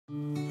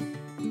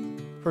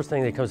First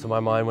thing that comes to my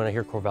mind when I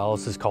hear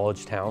Corvallis is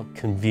college town.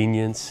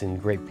 Convenience and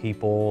great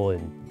people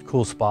and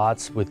cool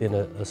spots within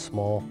a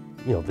small,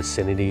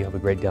 vicinity of a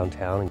great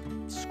downtown.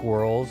 And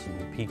squirrels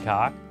and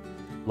peacock,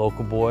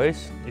 local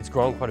boys. It's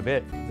grown quite a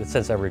bit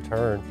since I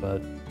returned,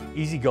 but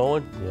easy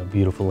going,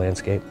 beautiful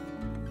landscape.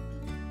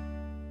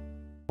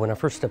 When I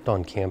first stepped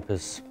on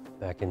campus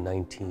back in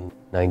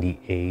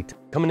 1998,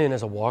 coming in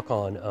as a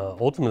walk-on,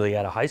 ultimately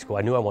out of high school,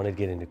 I knew I wanted to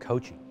get into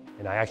coaching.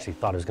 And I actually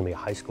thought I was going to be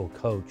a high school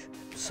coach.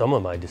 Some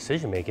of my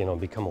decision-making on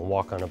becoming a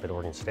walk-on up at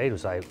Oregon State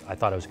was I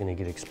thought I was going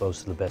to get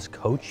exposed to the best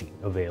coaching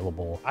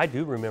available. I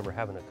do remember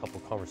having a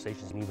couple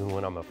conversations, even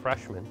when I'm a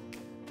freshman,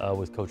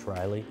 with Coach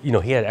Riley.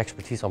 He had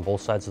expertise on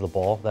both sides of the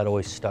ball. That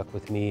always stuck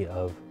with me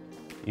of,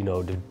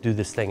 to do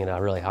this thing at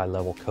a really high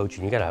level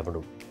coaching, you got to have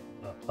an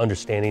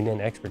understanding and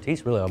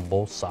expertise really on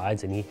both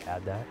sides, and he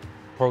had that.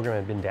 The program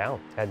had been down,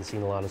 hadn't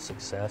seen a lot of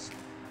success,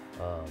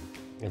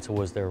 and so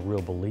was there a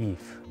real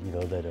belief,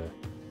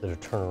 that a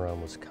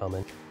turnaround was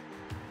coming.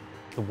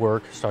 The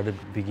work started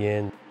to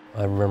begin.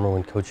 I remember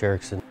when Coach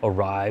Erickson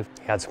arrived,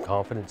 he had some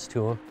confidence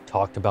to him,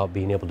 talked about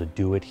being able to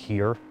do it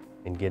here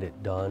and get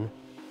it done.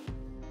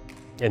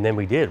 And then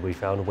we did. We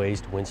found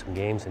ways to win some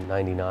games in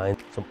 '99.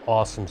 Some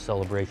awesome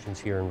celebrations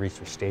here in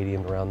Research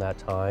Stadium around that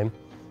time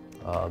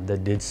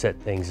that did set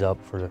things up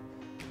for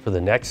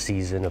the next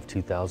season of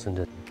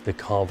 2000. The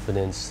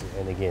confidence,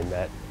 and again,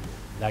 that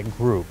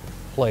group,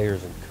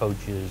 players and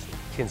coaches.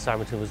 Ken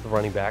Simonton was the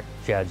running back.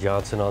 Chad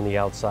Johnson on the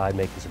outside,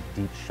 making some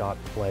deep shot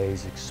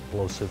plays,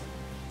 explosive.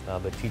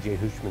 But TJ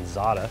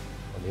Hushman-Zada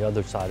on the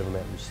other side of him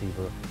at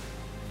receiver.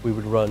 We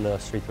would run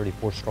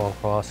 334 strong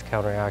cross,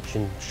 counter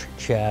action,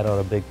 Chad on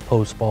a big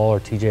post ball, or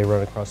TJ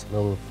run across the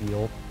middle of the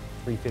field.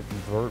 350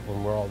 vert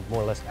when we're all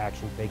more or less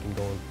action faking,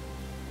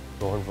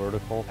 going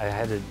vertical. I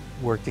had to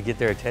work to get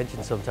their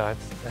attention sometimes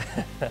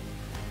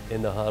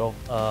in the huddle.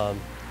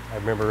 I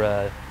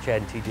remember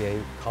Chad and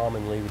TJ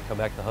commonly would come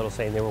back to the huddle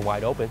saying they were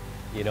wide open,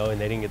 and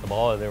they didn't get the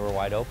ball and they were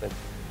wide open.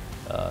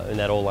 And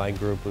that O-line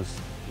group was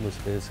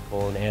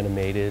physical and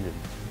animated and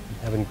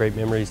having great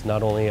memories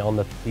not only on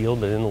the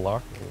field but in the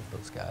locker room with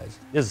those guys.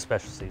 It was a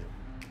special season.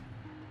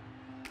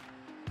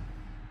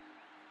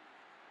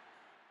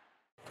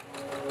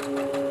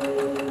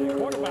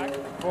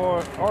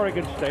 For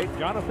Oregon State,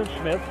 Jonathan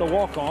Smith, the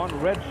walk-on,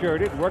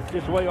 red-shirted, worked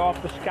his way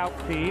off the scout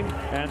team,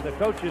 and the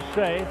coaches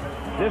say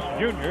this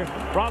junior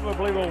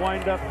probably will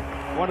wind up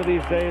one of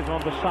these days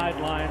on the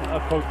sideline a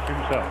coach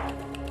himself.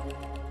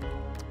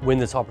 When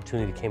this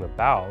opportunity came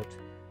about,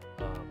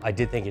 I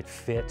did think it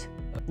fit.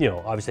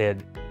 Obviously I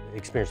had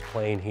experience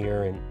playing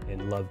here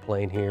and loved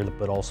playing here,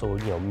 but also,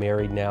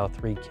 married now,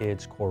 3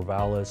 kids,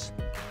 Corvallis.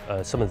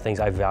 Some of the things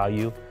I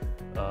value,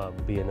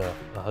 being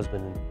a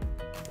husband and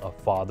a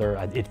father,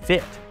 it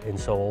fit. And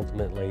so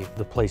ultimately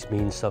the place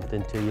means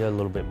something to you a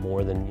little bit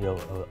more than,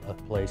 a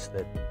place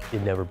that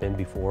you've never been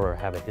before or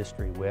have a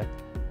history with.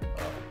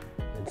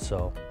 And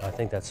so I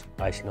think that's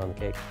icing on the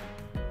cake.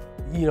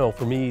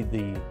 For me,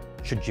 the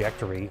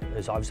trajectory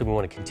is obviously we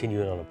want to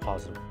continue it on a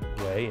positive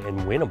way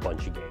and win a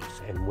bunch of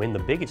games and win the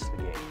biggest of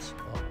the games.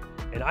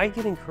 And I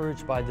get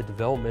encouraged by the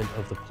development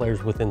of the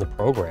players within the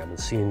program and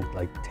seeing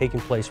taking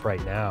place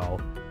right now.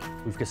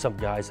 We've got some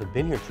guys that have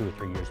been here 2 or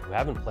 3 years who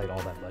haven't played all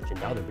that much, and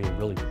now they're being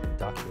really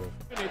productive.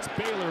 It's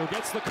Baylor who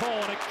gets the call,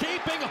 and a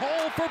gaping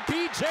hole for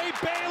B.J.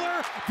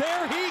 Baylor.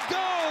 There he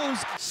goes.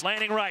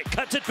 Slanting right,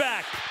 cuts it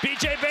back.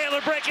 B.J. Baylor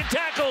breaking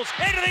tackles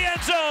into the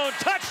end zone.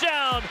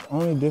 Touchdown. The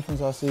only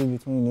difference I see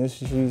between this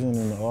season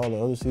and all the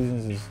other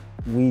seasons is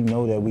we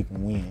know that we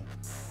can win.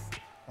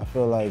 I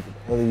feel like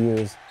other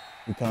years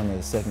we kind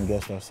of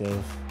second-guessed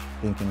ourselves,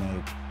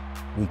 thinking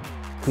we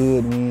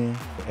could win.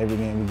 But every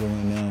game we go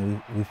in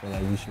now, we feel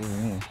like we should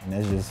win. And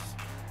that's just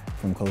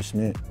from Coach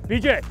Smith.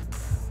 BJ,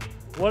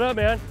 what up,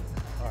 man?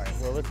 All right,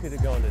 well, let's get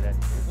it going today.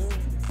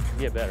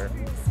 Get better.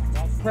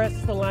 Press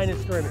the line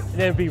of scrimmage, and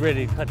then be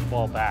ready to cut the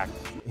ball back.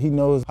 He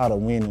knows how to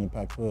win in the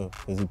Pac-12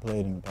 because he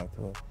played in the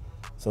Pac-12.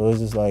 So it's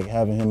just like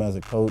having him as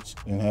a coach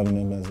and having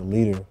him as a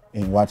leader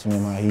and watching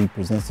him how he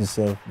presents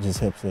himself just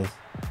helps us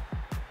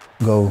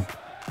go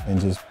and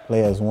just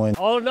play as one.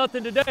 All or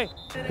nothing today.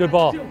 Good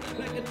ball.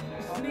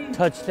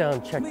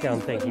 Touchdown, check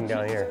down thinking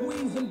down here.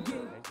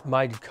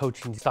 My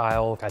coaching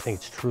style, I think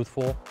it's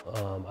truthful.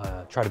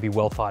 I try to be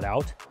well thought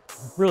out.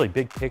 Really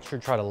big picture,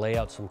 try to lay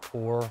out some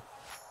core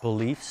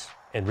beliefs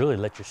and really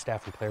let your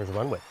staff and players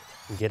run with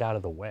it and get out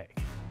of the way.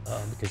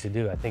 Because they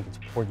do, I think it's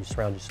important you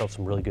surround yourself with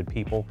some really good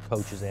people,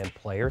 coaches and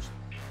players,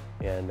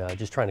 and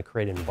just trying to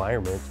create an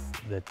environment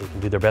that they can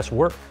do their best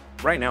work.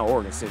 Right now,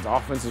 Oregon State's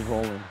offense is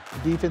rolling.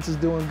 Defense is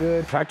doing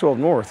good. Pac-12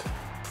 North,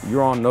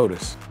 you're on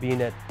notice.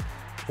 Being at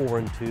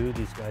 4-2,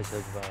 these guys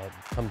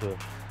have come to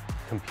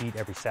compete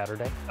every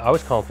Saturday. I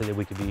was confident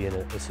we could be in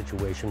a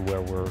situation where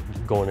we're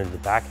going into the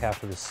back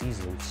half of the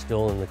season,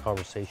 still in the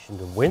conversation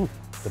to win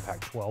the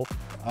Pac-12.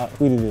 I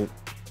tweeted it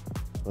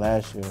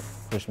last year,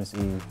 Christmas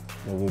Eve,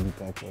 that we'll be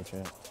Pac-12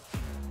 champs.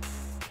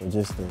 So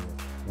just to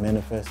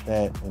manifest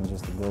that and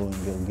just to go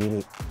and go get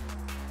it,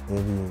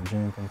 it'll be a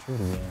dream come true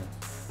to be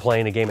honest.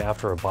 playing a game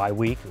after a bye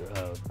week,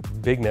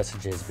 big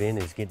message has been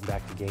is getting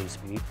back to game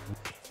speed,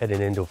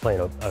 heading into playing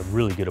a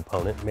really good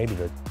opponent, maybe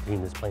the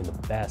team that's playing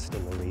the best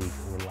in the league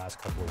over the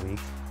last couple of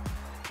weeks,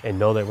 and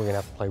know that we're going to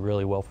have to play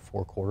really well for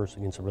 4 quarters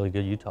against a really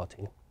good Utah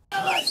team.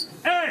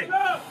 Hey,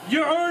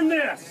 you earned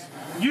this.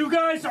 You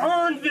guys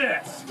earned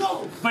this.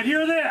 But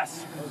hear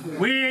this,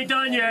 we ain't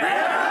done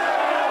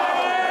yet.